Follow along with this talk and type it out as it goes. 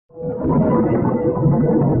A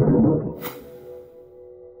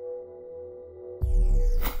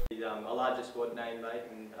larger squad name, mate,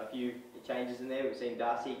 and a few changes in there. We've seen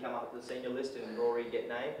Darcy come up to the senior list and Rory get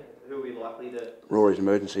named. Who are we likely to... Rory's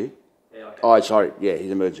emergency? Yeah, okay. Oh, sorry. Yeah, he's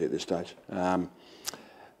emergency at this stage.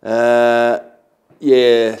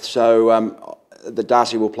 Yeah, so the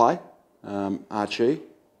Darcy will play. Archie,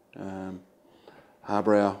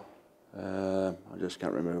 Harbrow, I just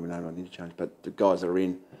can't remember my name, I need to change, but the guys that are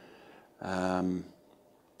in,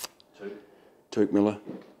 Took Miller,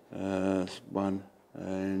 one,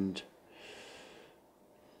 and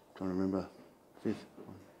trying to remember, fifth,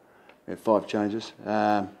 we had 5 changes.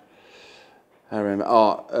 I remember,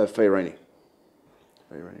 Fiorini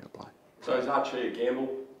will play. So is Archie a gamble?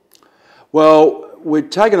 Well, we've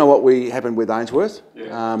taken on what happened with Ainsworth.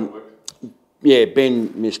 Yeah, yeah,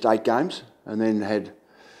 Ben missed 8 games and then had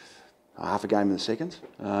half a game in the seconds.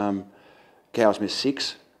 Cow's missed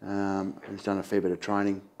 6. He's done a fair bit of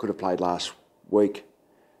training. Could have played last week.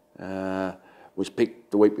 Was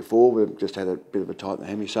picked the week before. We've just had a bit of a tight in the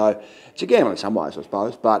hammy. So it's a gamble in some ways, I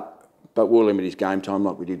suppose. But we'll limit his game time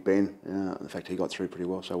like we did Ben. In fact, he got through pretty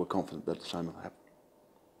well. So we're confident that the same will happen.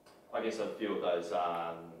 I guess a few of those,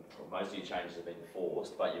 most of your changes have been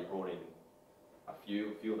forced, but you brought in a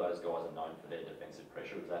few of those guys are known for their defensive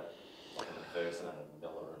pressure. Is that like a McPherson and a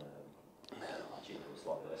Miller and a Archie to a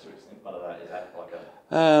slightly lesser extent? But is that like a...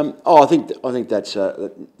 I think that's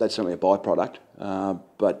certainly a byproduct.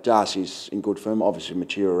 But Darcy's in good form. Obviously,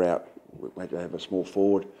 Matura out. We had to have a small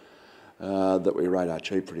forward that we rate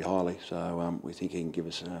Archie pretty highly. So we think he can give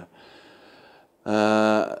us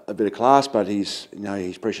a bit of class. But his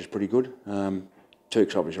pressure's pretty good.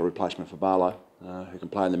 Turk's obviously a replacement for Barlow, who can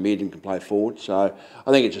play in the mid and can play forward. So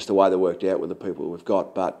I think it's just the way they worked out with the people we've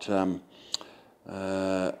got. But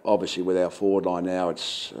obviously with our forward line now,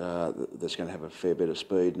 it's that's going to have a fair bit of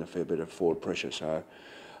speed and a fair bit of forward pressure. So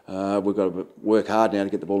we've got to work hard now to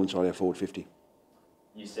get the ball inside our forward 50.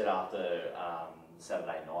 You said after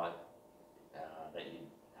Saturday night that you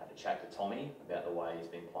had a chat to Tommy about the way he's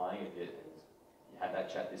been playing. Have you had that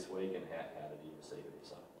chat this week, and how did he receive it?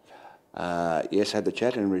 So? Yes, had the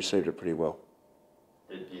chat and received it pretty well.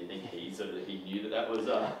 Do you think he knew that was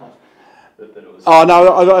that it was? Oh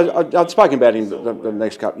no, I'd spoken about him the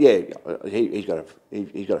next couple. Yeah, he's got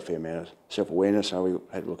a fair amount of self-awareness. So we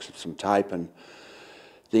had looks at some tape and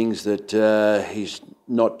things that he's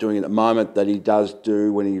not doing at the moment that he does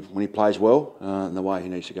do when he plays well, and the way he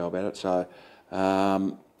needs to go about it. So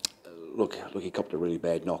look, he copped a really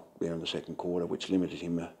bad knock there in the second quarter, which limited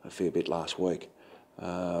him a fair bit last week.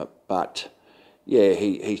 But yeah,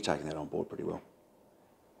 he's taken that on board pretty well.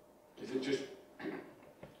 Is it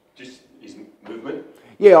just his movement?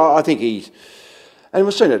 Yeah, I think he's, and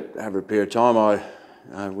we've seen it over a period of time.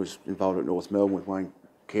 I was involved at North Melbourne with Wayne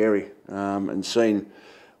Carey and seen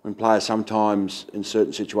when players sometimes in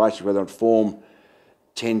certain situations, whether on form,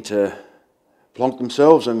 tend to plonk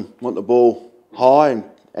themselves and want the ball high and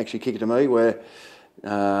actually kick it to me, where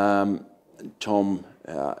Tom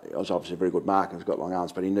was obviously a very good marker, he's got long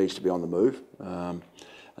arms, but he needs to be on the move.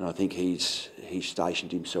 And I think he's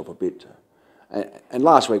stationed himself a bit. And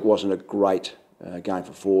last week wasn't a great game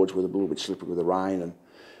for forwards, with a little bit slippery with the rain and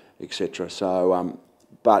etc. So,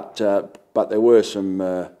 but there were some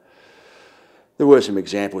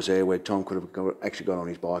examples there where Tom could have actually got on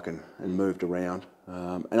his bike and moved around.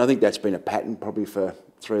 And I think that's been a pattern probably for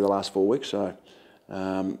 3 of the last 4 weeks. So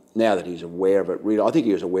now that he's aware of it, really, I think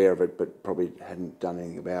he was aware of it, but probably hadn't done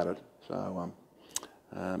anything about it. So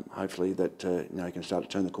hopefully that he can start to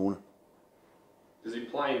turn the corner. Does he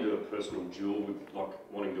play into a personal duel with like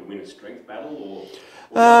wanting to win a strength battle, or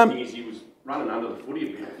the thing is he was running under the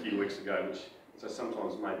footy a few weeks ago, which so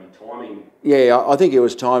sometimes maybe timing. Yeah, I think it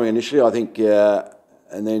was timing initially. I think,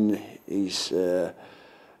 and then he's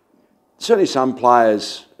certainly some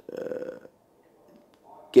players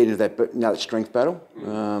get into that strength battle,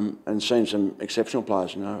 and seen some exceptional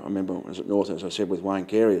players. I remember when I was at North, as I said, with Wayne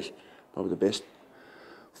Carey, is probably the best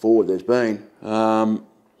forward there's been.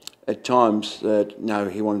 At times that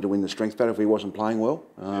he wanted to win the strength battle if he wasn't playing well,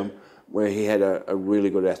 where he had a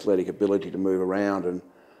really good athletic ability to move around, and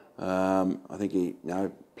I think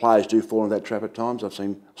players do fall into that trap at times. I've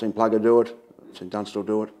seen Plugger do it, I've seen Dunstall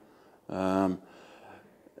do it, and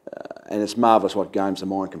it's marvellous what games the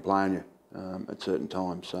mind can play on you at certain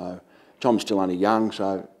times. So Tom's still only young,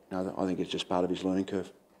 so I think it's just part of his learning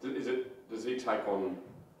curve. Does he take on?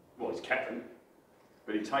 Well, he's captain.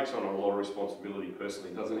 But he takes on a lot of responsibility personally,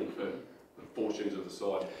 doesn't he, for the fortunes of the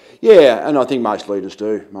side? Yeah, and I think most leaders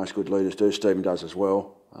do. Most good leaders do. Stephen does as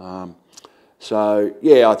well. So,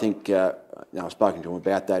 yeah, I think I've spoken to him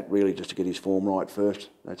about that, really just to get his form right first.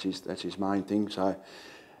 That's his main thing. So,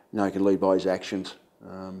 he can lead by his actions.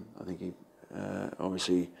 I think he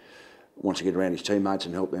obviously wants to get around his teammates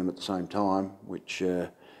and help them at the same time, which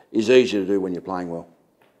is easy to do when you're playing well.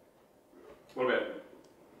 What about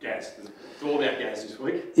Gaz? It's all about Gaz this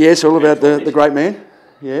week. Yeah, it's all about the great man.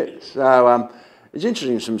 Yeah, so it's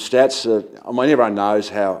interesting, some stats. I mean, everyone knows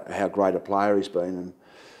how great a player he's been, and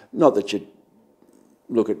not that you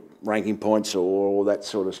look at ranking points or all that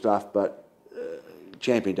sort of stuff, but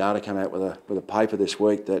Champion Data came out with a paper this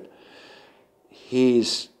week that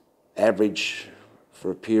his average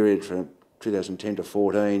for a period from 2010 to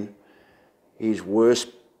 14, his worst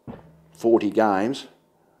 40 games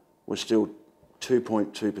was still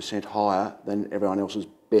 2.2% higher than everyone else's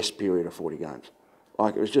best period of 40 games.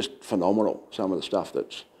 Like, it was just phenomenal, some of the stuff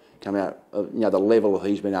that's come out, the level that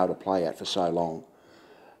he's been able to play at for so long.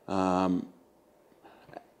 And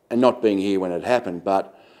not being here when it happened,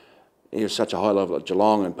 but he was such a high level at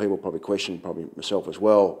Geelong, and people probably questioned, probably myself as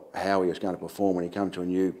well, how he was going to perform when he came to a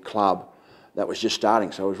new club that was just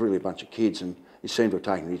starting. So it was really a bunch of kids, and he seemed to have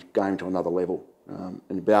taken his game to another level, and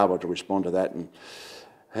to be able to respond to that and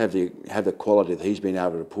have the quality that he's been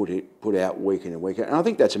able to put out week in and week out. And I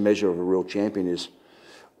think that's a measure of a real champion, is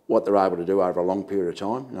what they're able to do over a long period of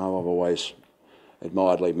time. I've always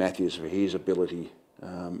admired Lee Matthews for his ability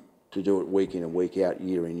to do it week in and week out,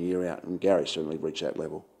 year in, year out, and Gary certainly reached that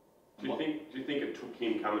level. Do you think it took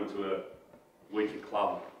him coming to a weaker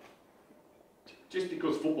club just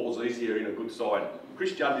because football's easier in a good side?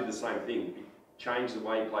 Chris Judd did the same thing. He changed the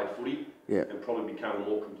way he played footy, and probably became a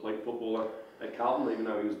more complete footballer at Carlton, even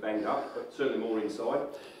though he was banged up, but certainly more inside.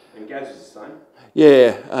 And Gaz was the same.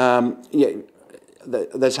 Yeah,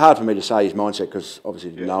 that's hard for me to say his mindset, because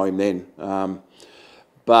obviously didn't know him then.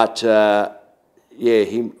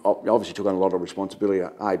 He obviously took on a lot of responsibility,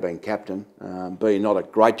 A, being captain, B, not a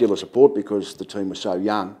great deal of support because the team was so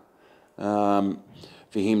young.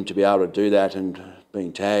 For him to be able to do that and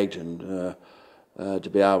being tagged and to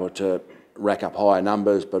be able to rack up higher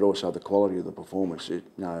numbers, but also the quality of the performance,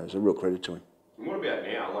 it's a real credit to him. And what about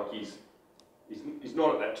now? Like, he's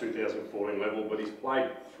not at that 2014 level, but he's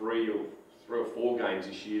played three or four games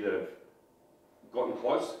this year that have gotten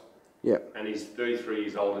close. Yeah. And he's 33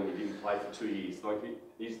 years old and he didn't play for 2 years. Like,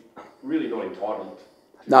 he's really not entitled.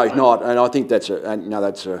 No, he's not, and I think that's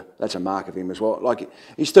a mark of him as well. Like,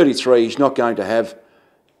 he's 33. He's not going to have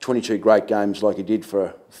 22 great games like he did for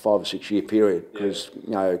a 5 or 6 year period,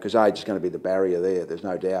 because age is going to be the barrier there. There's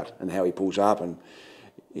no doubt, and how he pulls up, and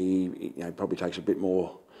he probably takes a bit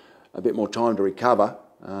more time to recover.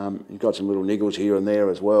 He's got some little niggles here and there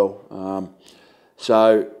as well.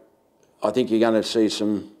 So I think you're going to see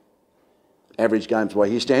some average games by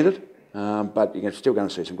his standard, but you're still going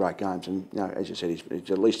to see some great games. And as you said, he's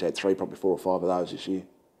at least had 3, probably 4 or 5 of those this year.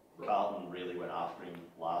 Carlton really went after him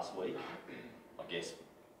last week. I guess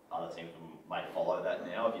other teams may follow that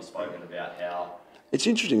now. Have you spoken about how? It's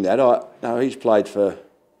interesting that he's played for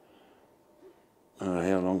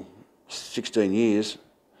how long? 16 years.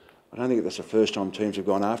 I don't think that's the first time teams have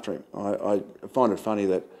gone after him. I find it funny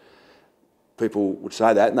that people would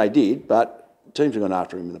say that, and they did, but teams have gone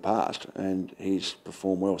after him in the past, and he's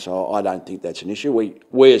performed well. So I don't think that's an issue.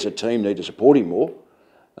 We as a team need to support him more,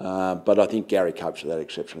 but I think Gary copes with that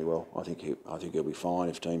exceptionally well. I think he'll be fine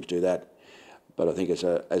if teams do that. But I think as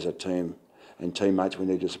a team and teammates, we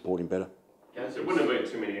need to support him better. Yeah, so it wouldn't have been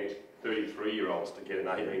too many 33-year-olds to get an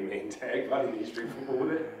 18-man tag, but in the history of football,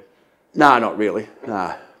 would it? No, not really.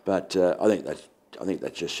 No, but I think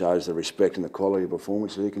that just shows the respect and the quality of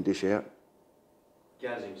performance that he can dish out.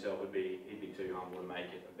 Gaz himself he'd be too humble to make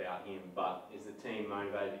it about him, but is the team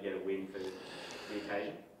motivated to get a win for the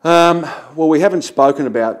occasion? Well, we haven't spoken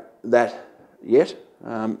about that yet.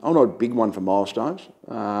 I'm not a big one for milestones,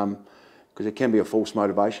 because it can be a false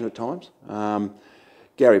motivation at times.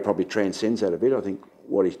 Gary probably transcends that a bit. I think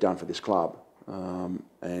what he's done for this club, and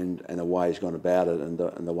the way he's gone about it, and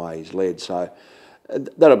the way he's led. So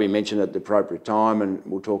that'll be mentioned at the appropriate time, and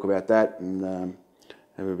we'll talk about that and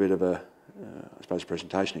have a bit of a, I suppose,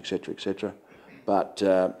 presentation, etc., etc. But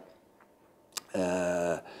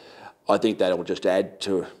I think that will just add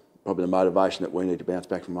to probably the motivation that we need to bounce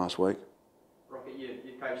back from last week. Rocket,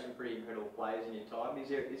 you've coached some pretty incredible players in your time. Is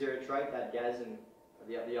there a trait that Gaz and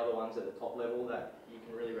the other ones at the top level that you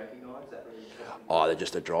can really recognise? They're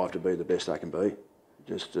just a drive to be the best they can be.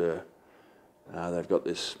 Just they've got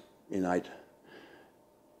this innate.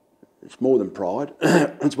 It's more than pride.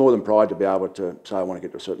 It's more than pride to be able to say I want to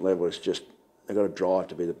get to a certain level. It's just they've got a drive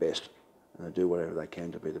to be the best, and they do whatever they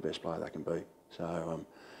can to be the best player they can be. So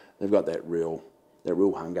they've got that real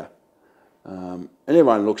hunger And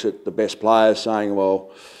everyone looks at the best players saying,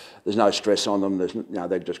 well, there's no stress on them, there's,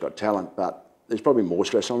 they've just got talent, but there's probably more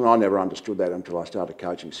stress on them. I never understood that until I started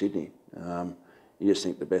coaching Sydney. You just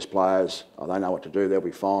think the best players, they know what to do, they'll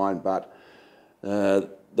be fine, but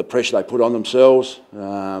the pressure they put on themselves,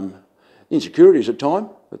 insecurities at times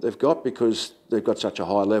that they've got because they've got such a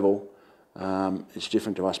high level, it's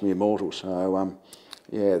different to us mere mortals. So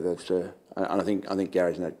yeah, that's, and I think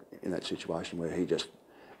Gary's in that situation where he just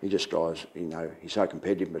strives. He's so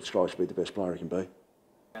competitive, but strives to be the best player he can be.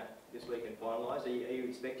 This week and finalised, are you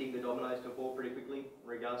expecting the dominoes to fall pretty quickly in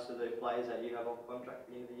regards to the players that you have off contract at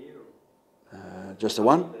the end of the year? Or? Just the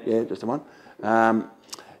one? Yeah, just the one.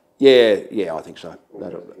 Yeah, I think so.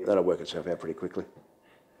 That'll work itself out pretty quickly.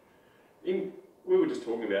 We were just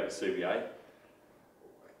talking about the CBA.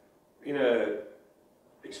 In a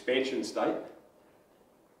expansion state,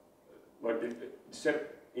 like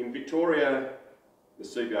in Victoria, the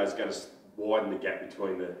CBA is going to widen the gap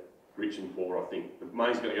between the rich and poor, I think. The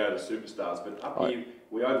money's going to go to the superstars, but up here,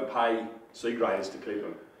 we overpay C graders to keep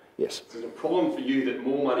them. Yes. So there's a problem for you that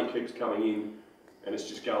more money keeps coming in and it's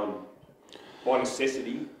just going, by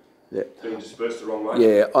necessity, being dispersed the wrong way?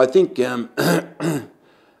 Yeah, I think, and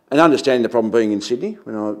understanding the problem being in Sydney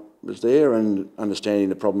when I was there and understanding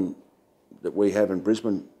the problem that we have in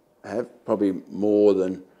Brisbane have, probably more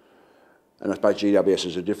than, and I suppose GWS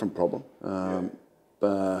is a different problem,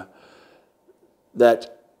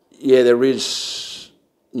 that, yeah, there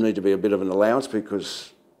need to be a bit of an allowance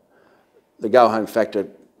because the go-home factor,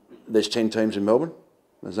 there's 10 teams in Melbourne,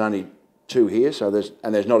 there's only 2 here, so there's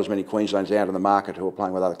not as many Queenslanders out in the market who are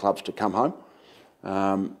playing with other clubs to come home.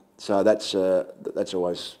 So that's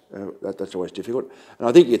always difficult. And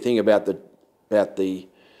I think you think about the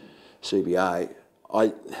CBA,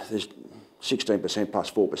 there's 16%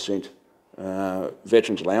 plus 4%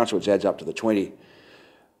 veterans allowance, which adds up to the 20.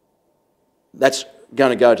 That's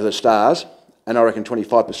going to go to the Stars, and I reckon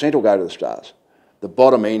 25% will go to the Stars. The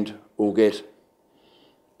bottom end will get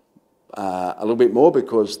a little bit more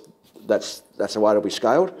because that's the way it'll be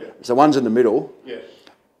scaled. Yeah. It's the ones in the middle,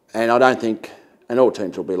 and I don't think, and all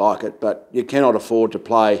teams will be like it, but you cannot afford to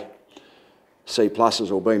play C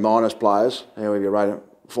pluses or B minus players, however you rate it,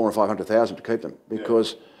 400,000 or 500,000 to keep them,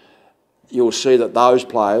 because you'll see that those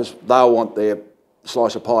players, they'll want their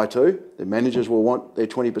slice of pie too. Their managers will want their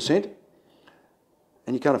 20%,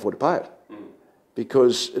 and you can't afford to pay it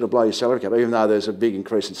because it'll blow your salary cap. Even though there's a big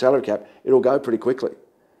increase in salary cap, it'll go pretty quickly.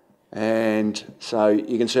 And so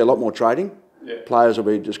you can see a lot more trading. Players will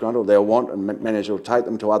be disgruntled. They'll want, and managers will take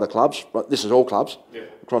them to other clubs. But this is all clubs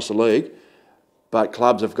across the league. But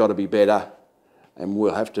clubs have got to be better, and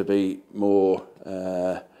we'll have to be more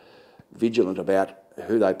vigilant about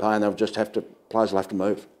who they pay, and players will have to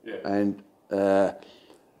move. And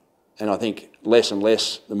I think less and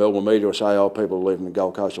less the Melbourne media will say, oh, people are leaving the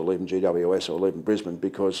Gold Coast or leaving GWS or leaving Brisbane,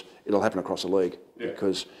 because it'll happen across the league.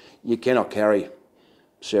 Because you cannot carry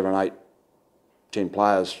 7, 8, 10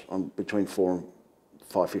 players on between 4 and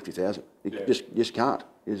 550,000. You just can't.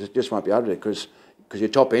 You just won't be able to, because your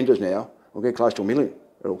top enders now will get close to $1 million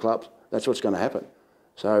at all clubs. That's what's going to happen.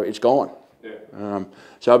 So it's gone. So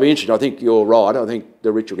it'll be interesting. I think you're right. I think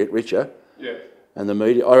the rich will get richer. And the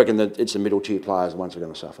media, I reckon that it's the middle tier players, the ones who are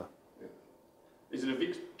going to suffer. Is it a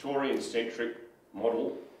Victorian-centric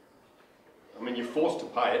model? I mean, you're forced to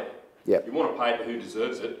pay it. You want to pay it to who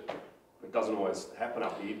deserves it. It doesn't always happen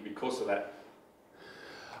up here because of that.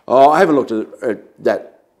 Oh, I haven't looked at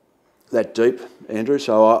that deep, Andrew,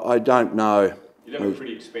 so I don't know. You'd have a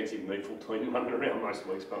pretty expensive meatful team running around most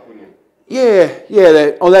weeks, but wouldn't you?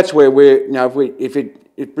 Yeah. That's where we're,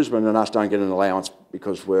 if Brisbane and us don't get an allowance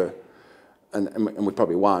because and we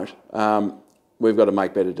probably won't, we've got to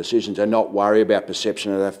make better decisions and not worry about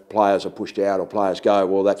perception that if players are pushed out or players go,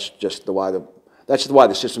 well, that's just the way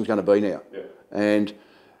the system's going to be now. And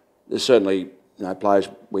there's certainly players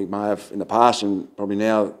we may have in the past and probably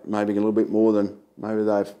now maybe a little bit more than maybe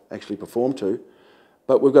they've actually performed to.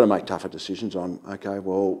 But we've got to make tougher decisions on, okay,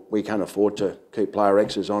 well, we can't afford to keep player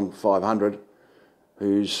X's on 500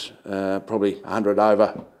 who's probably 100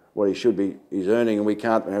 over what he should be he's earning, and we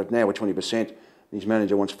can't, now we're 20%, his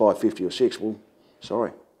manager wants 550 or 6, well,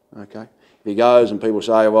 sorry, okay. If he goes and people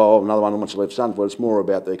say, well, another one wants to leave SUNS, well, it's more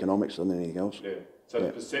about the economics than anything else. So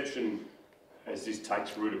the perception as this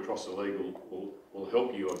takes root across the league will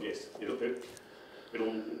help you, I guess.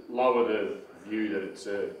 It'll lower the view that it's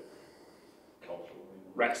a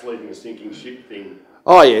rats leaving a sinking ship thing.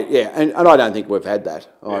 Oh yeah, and I don't think we've had that.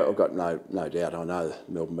 I've got no doubt. I know the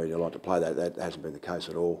Melbourne media like to play that. That hasn't been the case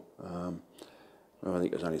at all. I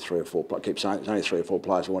think there's only 3 or 4. I keep saying there's only 3 or 4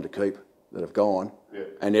 players who want to keep that have gone,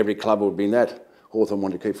 and every club would be in that. Hawthorn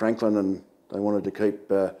wanted to keep Franklin, and They wanted to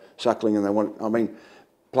keep Suckling, and I mean,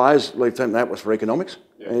 players leave team. That was for economics.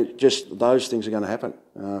 Yeah. Just those things are going to happen,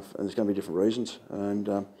 and there's going to be different reasons, and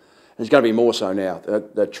there's going to be more so now.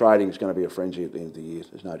 The trading is going to be a frenzy at the end of the year.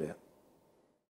 There's no doubt.